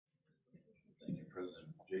President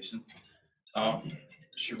Jason.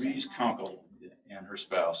 Cheriz Kunkel and her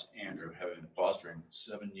spouse, Andrew, have been fostering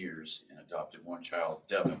 7 years and adopted one child,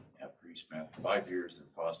 Devin, after he spent 5 years in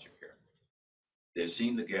foster care. They've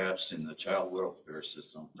seen the gaps in the child welfare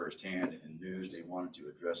system firsthand and knew they wanted to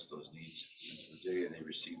address those needs since the day they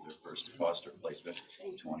received their first foster placement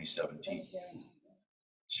in 2017.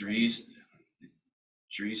 Cheriz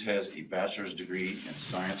has a bachelor's degree in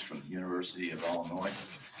science from the University of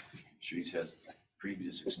Illinois. Cheriz has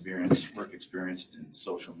previous work experience in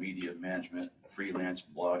social media management, freelance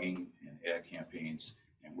blogging, and ad campaigns,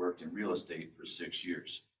 and worked in real estate for 6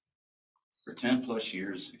 years. Her 10+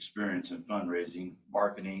 years experience in fundraising,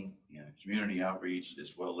 marketing, and community outreach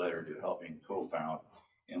is well led her to helping co-found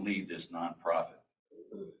and lead this nonprofit.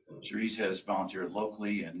 Cheriz has volunteered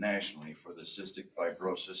locally and nationally for the Cystic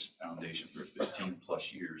Fibrosis Foundation for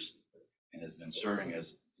 15+ years and has been serving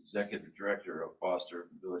as Executive Director of Foster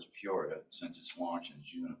Village Peoria since its launch in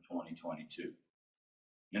June of 2022.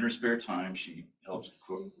 In her spare time, she helps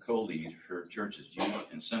co-lead her church's youth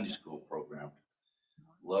and Sunday school program,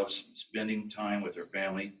 loves spending time with her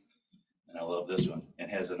family, and I love this one, and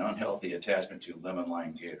has an unhealthy attachment to lemon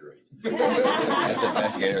lime Gatorade. That's the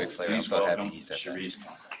best Gatorade flavor. Please I'm so welcome happy he said Cheriz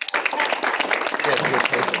that.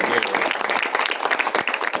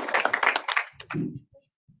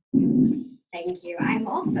 Thank you. I'm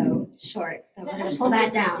also short, so we're going to pull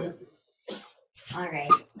that down. All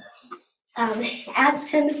right. As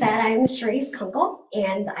Tim said, I'm Cheriz Kunkel,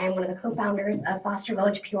 and I am one of the co-founders of Foster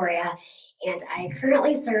Village Peoria, and I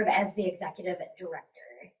currently serve as the Executive Director.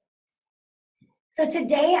 So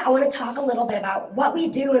today I want to talk a little bit about what we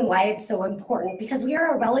do and why it's so important, because we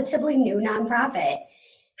are a relatively new nonprofit.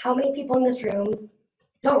 How many people in this room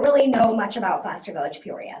don't really know much about Foster Village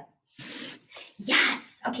Peoria? Yes.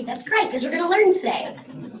 Okay, that's great, because we're going to learn today.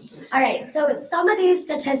 All right, so some of these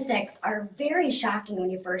statistics are very shocking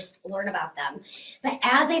when you first learn about them. But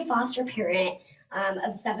as a foster parent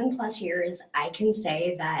of 7+ years, I can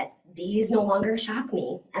say that these no longer shock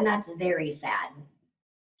me, and that's very sad.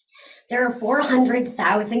 There are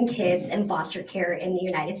 400,000 kids in foster care in the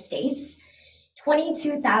United States.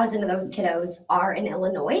 22,000 of those kiddos are in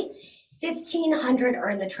Illinois. 1,500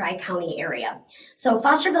 are in the Tri-County area. So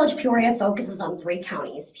Foster Village Peoria focuses on 3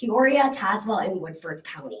 counties, Peoria, Tazewell, and Woodford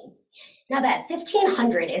County. Now that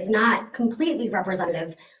 1,500 is not completely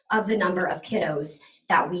representative of the number of kiddos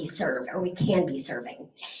that we serve or we can be serving,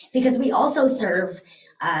 because we also serve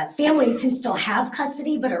families who still have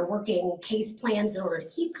custody but are working case plans in order to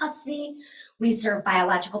keep custody. We serve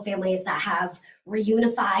biological families that have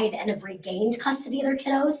reunified and have regained custody of their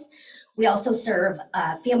kiddos. We also serve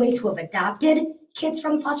families who have adopted kids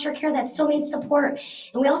from foster care that still need support.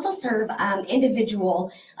 And we also serve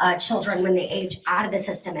individual children when they age out of the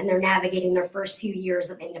system and they're navigating their first few years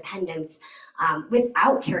of independence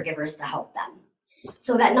without caregivers to help them.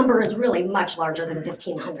 So that number is really much larger than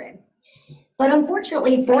 1,500. But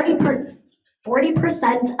unfortunately, 40%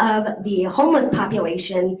 of the homeless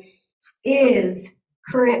population is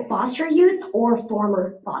current foster youth or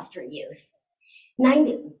former foster youth.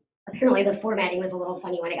 Apparently the formatting was a little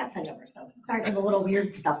funny when it got sent over, so sorry for the little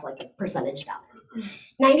weird stuff like the percentage down there.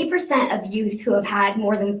 90% of youth who have had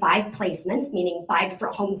more than 5 placements, meaning 5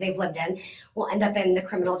 different homes they've lived in, will end up in the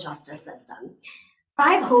criminal justice system.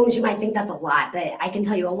 5 homes, you might think that's a lot, but I can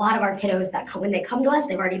tell you a lot of our kiddos that come, when they come to us,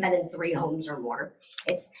 they've already been in 3 homes or more.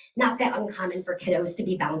 It's not that uncommon for kiddos to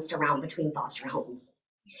be bounced around between foster homes.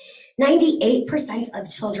 98% of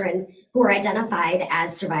children who are identified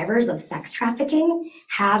as survivors of sex trafficking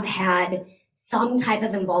have had some type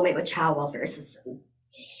of involvement with child welfare system.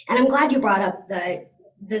 And I'm glad you brought up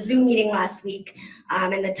the Zoom meeting last week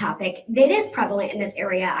and the topic. It is prevalent in this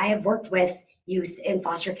area. I have worked with youth in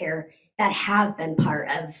foster care that have been part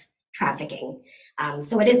of trafficking.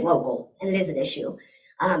 So it is local and it is an issue.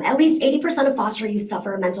 At least 80% of foster youth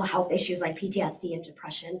suffer mental health issues like PTSD and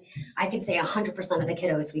depression. I could say 100% of the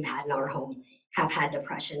kiddos we've had in our home have had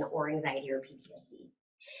depression or anxiety or PTSD.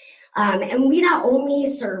 And we not only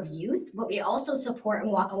serve youth, but we also support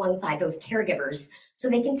and walk alongside those caregivers so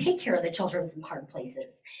they can take care of the children from hard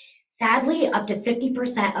places. Sadly, up to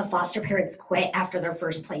 50% of foster parents quit after their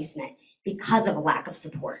first placement because of a lack of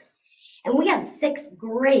support. And we have 6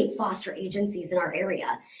 great foster agencies in our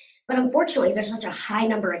area. But unfortunately, there's such a high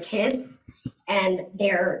number of kids and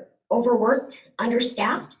they're overworked,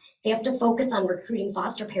 understaffed. They have to focus on recruiting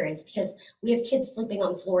foster parents because we have kids sleeping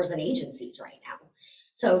on floors in agencies right now.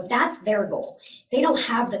 So that's their goal. They don't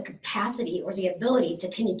have the capacity or the ability to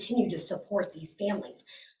continue to support these families.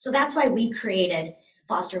 So that's why we created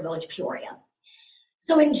Foster Village Peoria.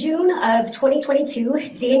 So in June of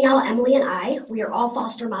 2022, Danielle, Emily, and I, we are all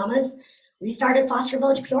foster mamas. We started Foster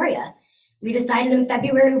Village Peoria. We decided in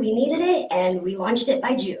February we needed it, and we launched it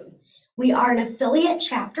by June. We are an affiliate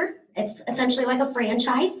chapter. It's essentially like a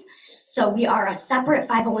franchise. So we are a separate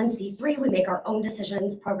 501c3. We make our own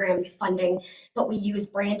decisions, programs, funding, but we use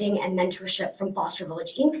branding and mentorship from Foster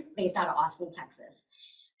Village Inc., based out of Austin, Texas.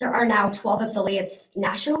 There are now 12 affiliates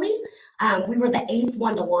nationally. We were the 8th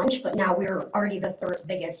one to launch, but now we're already the 3rd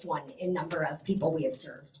biggest one in number of people we have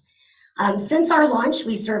served. Since our launch,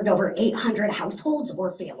 we served over 800 households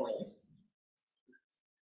or families.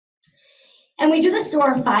 And we do this through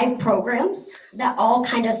our 5 programs that all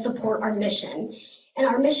kind of support our mission. And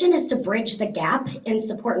our mission is to bridge the gap in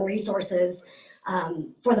support and resources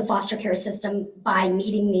for the foster care system by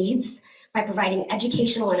meeting needs, by providing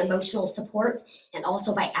educational and emotional support, and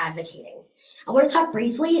also by advocating. I want to talk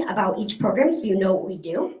briefly about each program so you know what we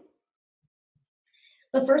do.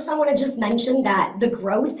 But first, I want to just mention that the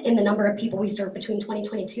growth in the number of people we served between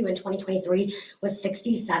 2022 and 2023 was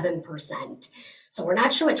 67%. So we're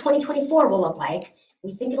not sure what 2024 will look like.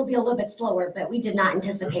 We think it'll be a little bit slower, but we did not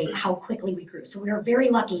anticipate how quickly we grew. So we were very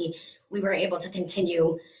lucky we were able to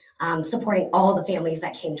continue supporting all the families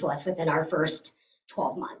that came to us within our first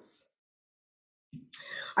 12 months.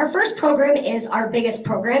 Our first program is our biggest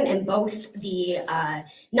program in both the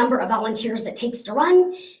number of volunteers it takes to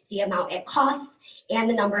run, the amount it costs, and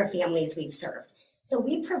the number of families we've served. So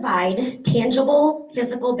we provide tangible,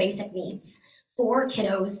 physical, basic needs for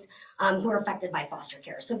kiddos who are affected by foster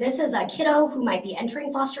care. So this is a kiddo who might be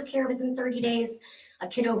entering foster care within 30 days, a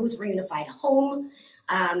kiddo who's reunified home,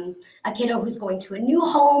 a kiddo who's going to a new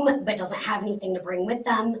home but doesn't have anything to bring with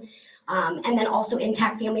them, and then also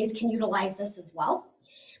intact families can utilize this as well.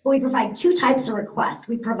 But we provide 2 types of requests.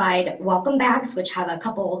 We provide welcome bags, which have a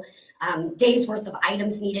couple days worth of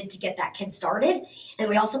items needed to get that kid started. And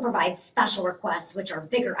we also provide special requests, which are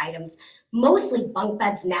bigger items. Mostly bunk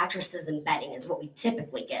beds, mattresses, and bedding is what we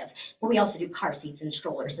typically give. But we also do car seats and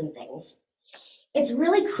strollers and things. It's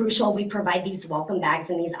really crucial we provide these welcome bags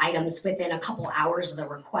and these items within a couple hours of the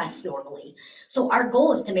request normally. So our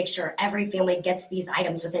goal is to make sure every family gets these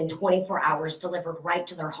items within 24 hours delivered right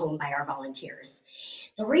to their home by our volunteers.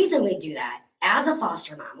 The reason we do that, as a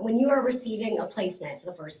foster mom, when you are receiving a placement for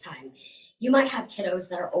the first time, you might have kiddos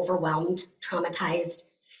that are overwhelmed, traumatized,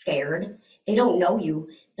 scared. They don't know you.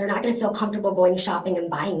 They're not going to feel comfortable going shopping and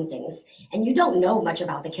buying things. And you don't know much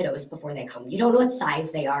about the kiddos before they come. You don't know what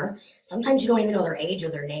size they are. Sometimes you don't even know their age or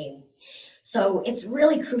their name. So it's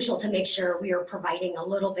really crucial to make sure we are providing a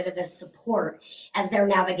little bit of this support as they're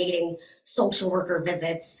navigating social worker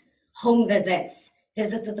visits, home visits,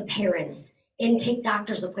 visits with the parents, intake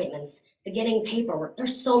doctor's appointments, beginning paperwork.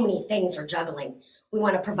 There's so many things they're juggling. We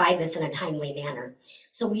want to provide this in a timely manner.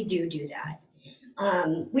 So we do that.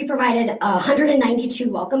 We provided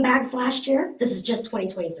 192 welcome bags last year. This is just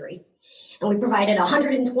 2023. And we provided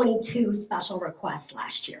 122 special requests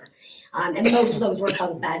last year. And most of those were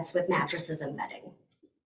bunk beds with mattresses and bedding.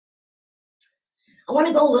 I want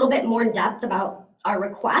to go a little bit more in depth about our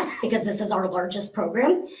requests because this is our largest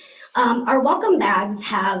program. Our welcome bags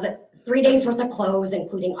have 3 days worth of clothes,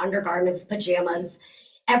 including undergarments, pajamas,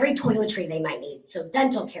 every toiletry they might need. So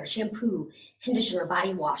dental care, shampoo, conditioner,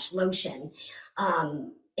 body wash, lotion.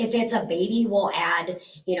 If it's a baby, we'll add,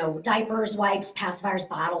 diapers, wipes, pacifiers,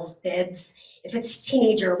 bottles, bibs. If it's a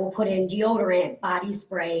teenager, we'll put in deodorant, body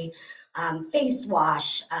spray, face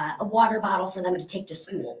wash, a water bottle for them to take to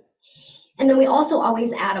school. And then we also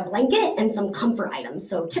always add a blanket and some comfort items.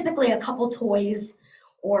 So typically a couple toys,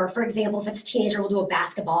 or for example, if it's a teenager, we'll do a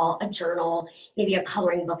basketball, a journal, maybe a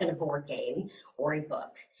coloring book and a board game, or a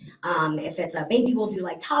book. If it's a baby, we'll do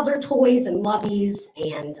like toddler toys and loveys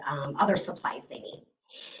and other supplies they need.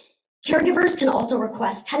 Caregivers can also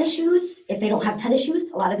request tennis shoes if they don't have tennis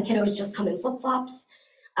shoes. A lot of the kiddos just come in flip-flops.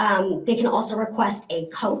 They can also request a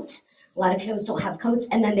coat. A lot of kiddos don't have coats.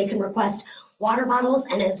 And then they can request water bottles.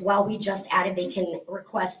 And as well, we just added they can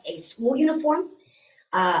request a school uniform,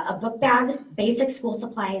 a book bag, basic school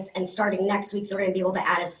supplies, and starting next week, they're going to be able to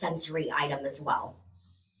add a sensory item as well.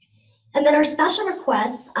 And then our special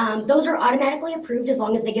requests, those are automatically approved as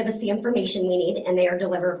long as they give us the information we need and they are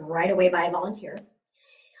delivered right away by a volunteer.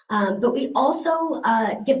 But we also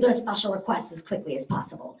give those special requests as quickly as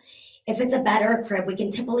possible. If it's a bed or a crib, we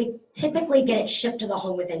can typically get it shipped to the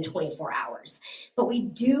home within 24 hours. But we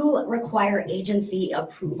do require agency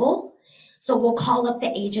approval. So we'll call up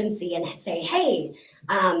the agency and say, hey,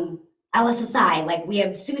 LSSI, like we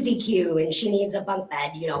have Susie Q and she needs a bunk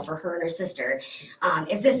bed, for her and her sister.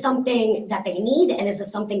 Is this something that they need and is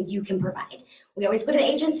this something you can provide? We always go to the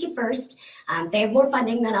agency first. They have more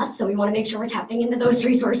funding than us, so we want to make sure we're tapping into those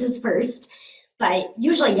resources first. But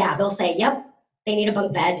usually, yeah, they'll say, yep, they need a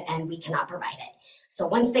bunk bed and we cannot provide it. So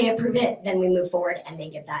once they approve it, then we move forward and they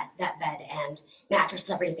get that bed and mattress,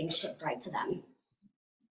 everything shipped right to them.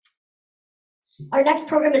 Our next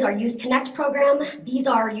program is our Youth Connect program. These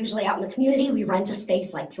are usually out in the community. We rent a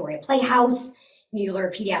space like Peoria Playhouse, Mueller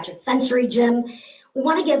Pediatric Sensory Gym. We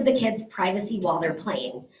want to give the kids privacy while they're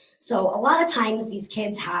playing. So a lot of times these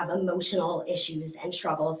kids have emotional issues and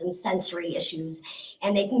struggles and sensory issues,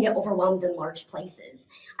 and they can get overwhelmed in large places.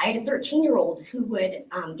 I had a 13-year-old who would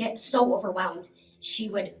get so overwhelmed, she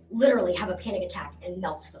would literally have a panic attack and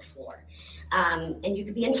melt to the floor. And you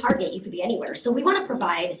could be in Target, you could be anywhere. So we want to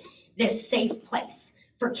provide this safe place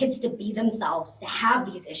for kids to be themselves, to have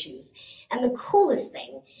these issues. And the coolest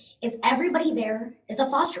thing is everybody there is a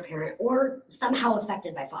foster parent or somehow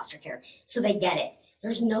affected by foster care. So they get it.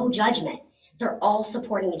 There's no judgment. They're all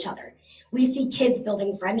supporting each other. We see kids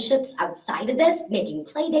building friendships outside of this, making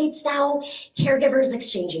play dates now, caregivers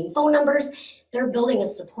exchanging phone numbers. They're building a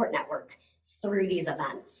support network through these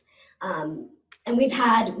events. And we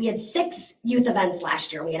had 6 youth events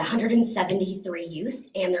last year. We had 173 youth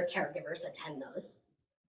and their caregivers attend those.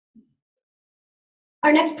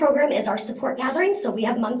 Our next program is our support gathering. So we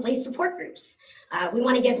have monthly support groups. We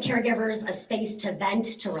want to give caregivers a space to vent,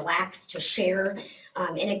 to relax, to share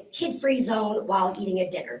in a kid-free zone while eating a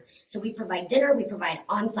dinner. So we provide dinner, we provide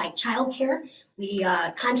on-site childcare. We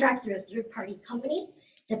contract through a third-party company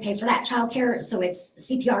to pay for that childcare. So it's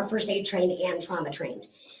CPR, first aid trained, and trauma trained.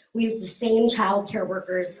 We use the same child care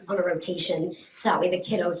workers on a rotation, so that way the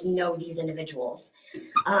kiddos know these individuals.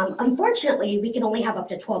 Unfortunately, we can only have up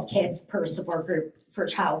to 12 kids per support group for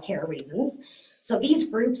child care reasons. So these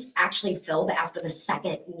groups actually filled after the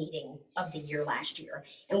second meeting of the year last year,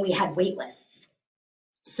 and we had wait lists.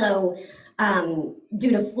 So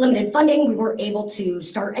due to limited funding, we weren't able to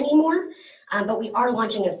start anymore. But we are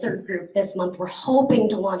launching a 3rd group this month. We're hoping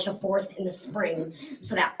to launch a 4th in the spring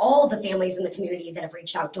so that all the families in the community that have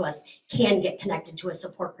reached out to us can get connected to a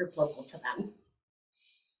support group local to them.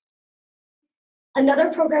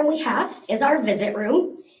 Another program we have is our visit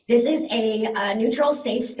room. This is a neutral,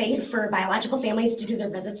 safe space for biological families to do their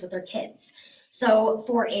visits with their kids. So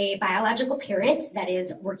for a biological parent that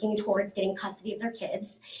is working towards getting custody of their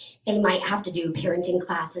kids, they might have to do parenting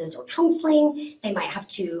classes or counseling. They might have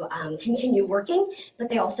to continue working, but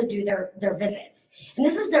they also do their visits. And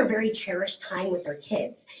this is their very cherished time with their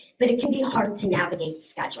kids, but it can be hard to navigate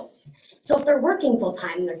schedules. So if they're working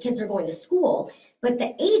full-time, their kids are going to school, but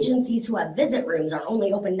the agencies who have visit rooms are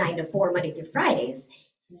only open 9 to 4 Monday through Fridays,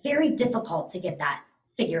 it's very difficult to get that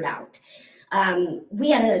figured out.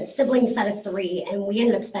 We had a sibling set of 3, and we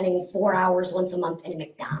ended up spending 4 hours once a month in a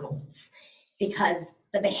McDonald's because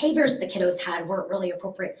the behaviors the kiddos had weren't really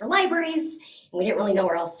appropriate for libraries, and we didn't really know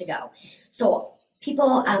where else to go. So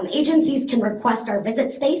agencies can request our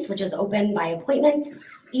visit space, which is open by appointment,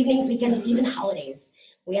 evenings, weekends, even holidays.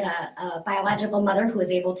 We had a biological mother who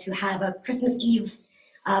was able to have a Christmas Eve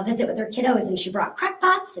visit with her kiddos, and she brought crack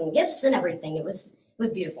pots and gifts and everything. It was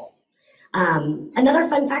beautiful. Another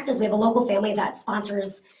fun fact is we have a local family that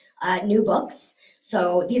sponsors new books.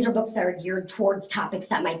 So these are books that are geared towards topics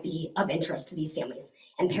that might be of interest to these families.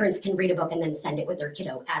 And parents can read a book and then send it with their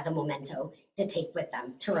kiddo as a memento to take with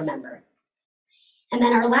them to remember. And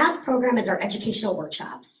then our last program is our educational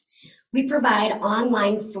workshops. We provide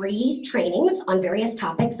online free trainings on various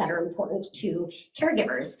topics that are important to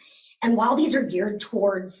caregivers. And while these are geared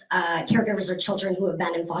towards caregivers or children who have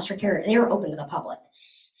been in foster care, they are open to the public.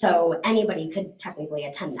 So anybody could technically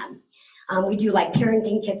attend them. We do like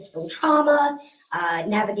parenting kids from trauma,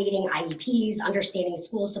 navigating IEPs, understanding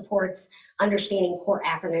school supports, understanding core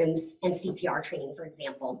acronyms, and CPR training, for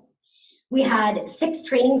example. We had 6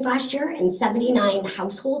 trainings last year and 79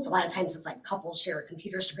 households. A lot of times it's like couples share a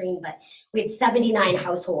computer screen, but we had 79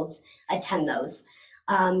 households attend those.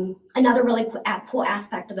 Another really cool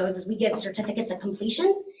aspect of those is we give certificates of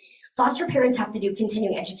completion. Foster parents have to do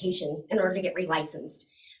continuing education in order to get relicensed.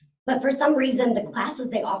 But for some reason, the classes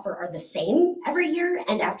they offer are the same every year.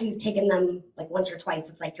 And after you've taken them like once or twice,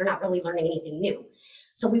 it's like you're not really learning anything new.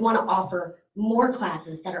 So we want to offer more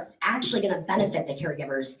classes that are actually going to benefit the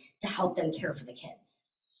caregivers to help them care for the kids.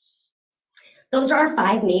 Those are our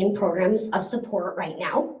 5 main programs of support right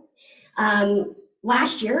now.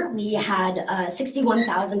 Last year, we had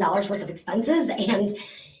 $61,000 worth of expenses, and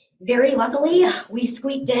very luckily, we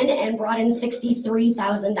squeaked in and brought in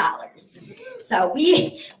 $63,000. So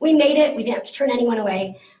we made it. We didn't have to turn anyone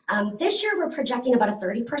away. This year, we're projecting about a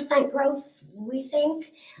 30% growth, we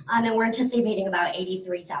think, and we're anticipating about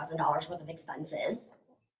 $83,000 worth of expenses.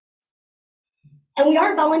 And we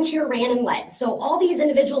are volunteer ran and led. So all these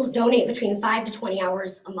individuals donate between 5 to 20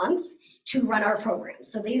 hours a month to run our program.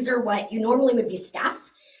 So these are what you normally would be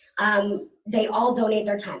staff. They all donate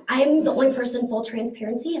their time. I'm the only person, full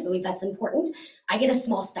transparency, I believe that's important. I get a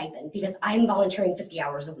small stipend because I'm volunteering 50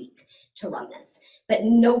 hours a week to run this, but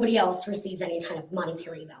nobody else receives any kind of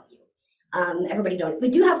monetary value. Everybody don't. We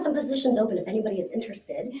do have some positions open if anybody is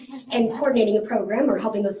interested in coordinating a program or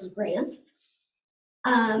helping us with grants.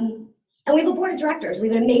 And we have a board of directors. We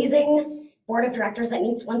have an amazing board of directors that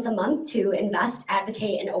meets once a month to invest,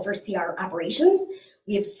 advocate, and oversee our operations.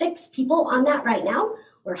 We have 6 people on that right now.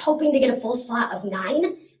 We're hoping to get a full slot of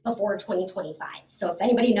 9 before 2025. So if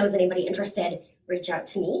anybody knows anybody interested, reach out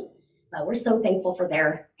to me. But we're so thankful for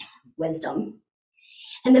their wisdom.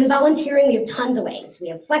 And then volunteering, we have tons of ways. We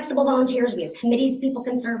have flexible volunteers, we have committees people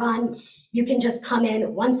can serve on. You can just come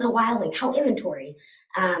in once in a while and count inventory.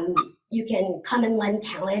 You can come and lend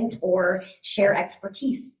talent or share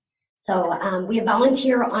expertise. So we have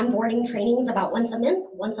volunteer onboarding trainings about once a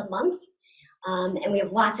month. And we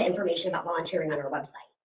have lots of information about volunteering on our website.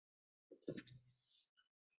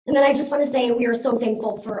 And then I just want to say we are so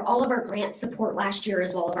thankful for all of our grant support last year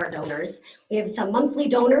as well as our donors. We have some monthly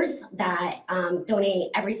donors that donate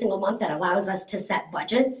every single month that allows us to set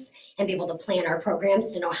budgets and be able to plan our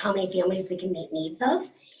programs to know how many families we can meet needs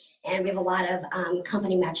of. And we have a lot of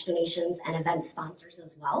company match donations and event sponsors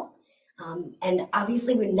as well. And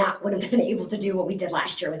obviously we would have been able to do what we did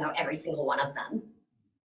last year without every single one of them.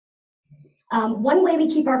 One way we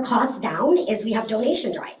keep our costs down is we have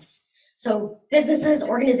donation drives. So businesses,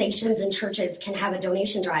 organizations, and churches can have a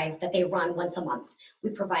donation drive that they run once a month.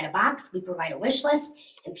 We provide a box, we provide a wish list,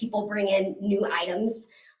 and people bring in new items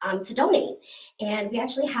to donate. And we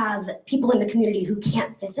actually have people in the community who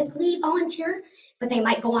can't physically volunteer, but they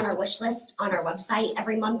might go on our wish list on our website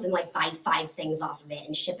every month and like buy 5 things off of it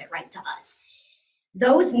and ship it right to us.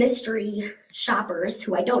 Those mystery shoppers,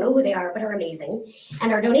 who I don't know who they are, but are amazing,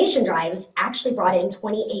 and our donation drives actually brought in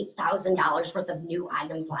 $28,000 worth of new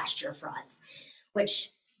items last year for us,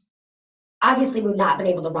 which obviously we've not been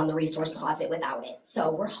able to run the resource closet without it.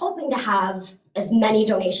 So we're hoping to have as many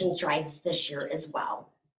donations drives this year as well.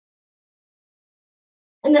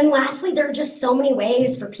 And then lastly, there are just so many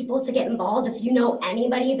ways for people to get involved. If you know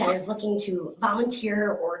anybody that is looking to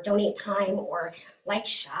volunteer or donate time or like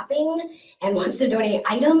shopping and wants to donate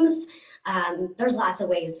items, there's lots of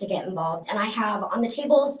ways to get involved. And I have on the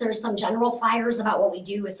tables, there's some general flyers about what we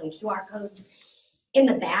do with some QR codes. In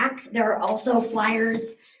the back, there are also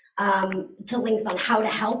flyers to links on how to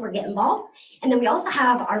help or get involved. And then we also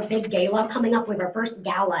have our big gala coming up. We have our first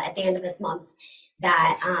gala at the end of this month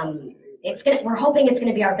that we're hoping it's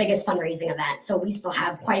going to be our biggest fundraising event. So we still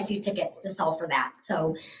have quite a few tickets to sell for that.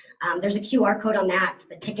 So there's a QR code on that for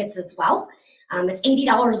the tickets as well. It's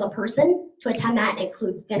 $80 a person to attend that. It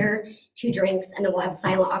includes dinner, 2 drinks, and then we'll have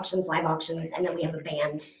silent auctions, live auctions, and then we have a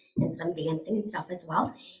band and some dancing and stuff as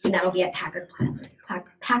well. And that'll be at Packard Plaza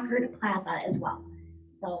as well.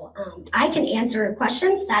 So I can answer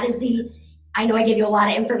questions. I know I gave you a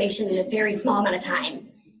lot of information in a very small amount of time.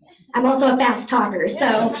 I'm also a fast talker,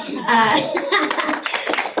 so.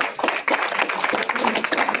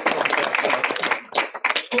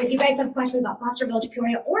 And if you guys have questions about Foster Village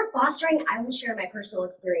Peoria or fostering, I will share my personal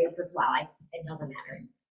experience as well. It doesn't matter.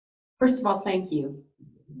 First of all, thank you.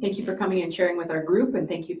 Thank you for coming and sharing with our group, and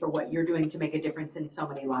thank you for what you're doing to make a difference in so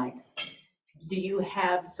many lives. Do you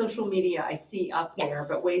have social media I see up there, Yes.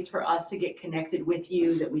 but ways for us to get connected with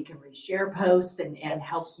you that we can reshare posts and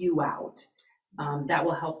help you out? That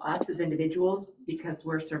will help us as individuals because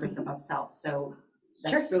we're service above self. So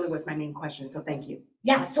that's really was my main question. So thank you.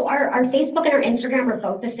 Yeah, so our Facebook and our Instagram are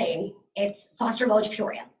both the same. It's Foster Village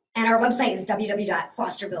Peoria. And our website is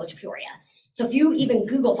www.fostervillagepeoria. So if you even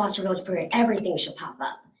Google Foster Village Peoria, everything should pop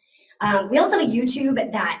up. We also have a YouTube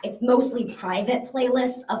that it's mostly private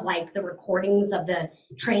playlists of like the recordings of the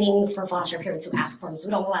trainings for foster parents who ask for them. So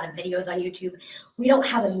we don't have a lot of videos on YouTube. We don't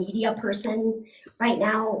have a media person right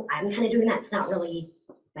now. I'm kind of doing that. It's not really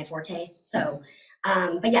my forte. So,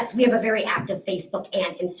 but yes, we have a very active Facebook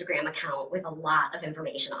and Instagram account with a lot of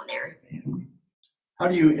information on there. How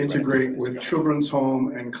do you integrate with Children's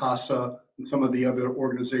Home and CASA and some of the other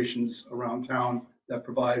organizations around town that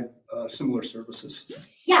provide similar services?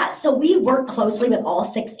 Yeah, so we work closely with all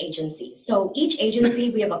 6 agencies. So each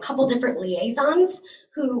agency, we have a couple different liaisons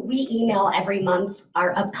who we email every month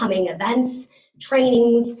our upcoming events,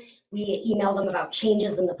 trainings. We email them about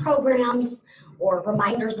changes in the programs or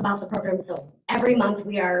reminders about the program. So every month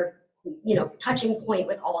we are, touching point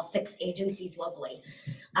with all 6 agencies locally.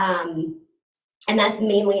 And that's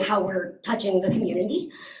mainly how we're touching the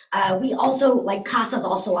community. We also, like CASA's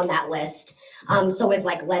also on that list. So is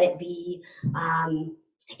like Let It Be.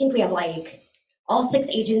 I think we have like all 6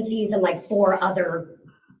 agencies and like 4 other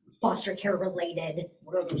foster care related.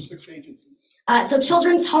 What are those 6 agencies? So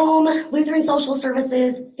Children's Home, Lutheran Social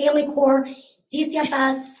Services, Family Corps,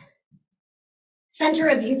 DCFS, Center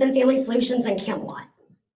of Youth and Family Solutions, and Camelot.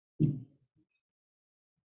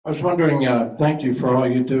 I was wondering, thank you for all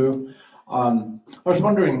you do. I was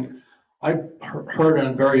wondering, I've heard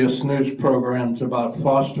on various news programs about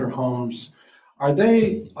foster homes. Are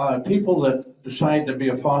they, people that decide to be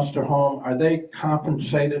a foster home, are they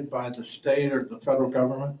compensated by the state or the federal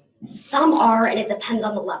government? Some are, and it depends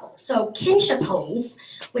on the level. So kinship homes,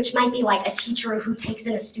 which might be like a teacher who takes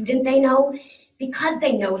in a student they know, because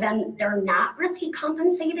they know them, they're not really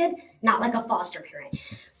compensated, not like a foster parent.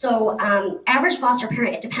 So average foster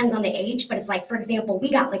parent, it depends on the age, but it's like, for example, we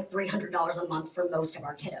got like $300 a month for most of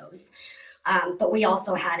our kiddos. But we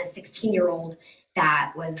also had a 16-year-old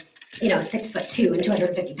that was, 6'2" and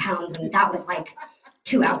 250 pounds, and that was like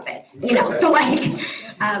 2 outfits, so like,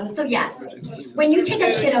 so yes, when you take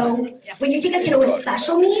a kiddo with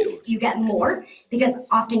special needs, you get more, because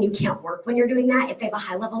often you can't work when you're doing that if they have a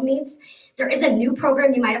high level needs. There is a new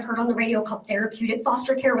program you might have heard on the radio called therapeutic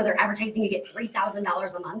foster care, where they're advertising you get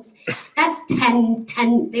 $3,000 a month. That's 10,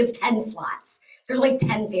 they have 10 slots. There's like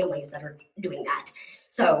 10 families that are doing that.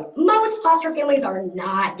 So most foster families are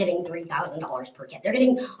not getting $3,000 per kid. They're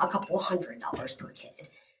getting a couple $100 per kid.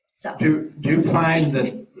 So Do you find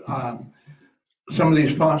that some of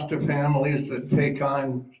these foster families that take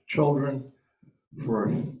on children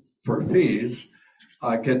for fees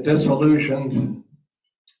get disillusioned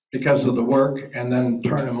because of the work and then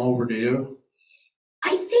turn them over to you?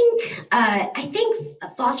 I think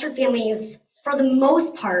foster families, for the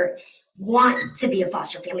most part, want to be a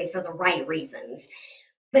foster family for the right reasons.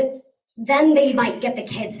 But then they might get the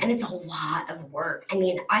kids, and it's a lot of work. I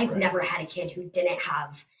mean, I've never had a kid who didn't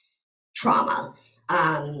have trauma.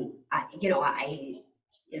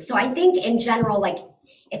 So I think in general, like,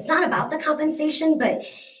 it's not about the compensation, but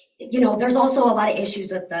there's also a lot of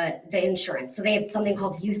issues with the insurance. So they have something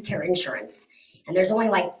called youth care insurance, and there's only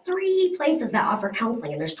like 3 places that offer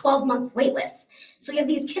counseling, and there's 12 months wait lists. So you have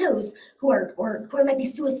these kiddos who might be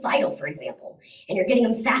suicidal, for example, and you're getting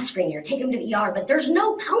them SAS screened, you're taking them to the ER, but there's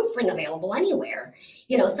no counseling available anywhere.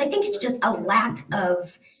 So I think it's just a lack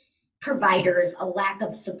of providers, a lack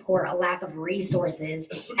of support, a lack of resources,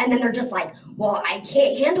 and then they're just like, well, I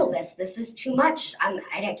can't handle this. This is too much.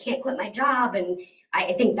 I can't quit my job, and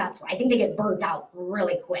I think that's why. I think they get burnt out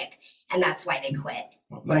really quick, and that's why they quit.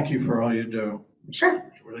 Well, thank you for all you do. Sure.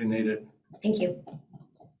 It's really needed. Thank you.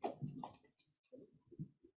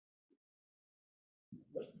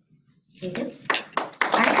 Thank you.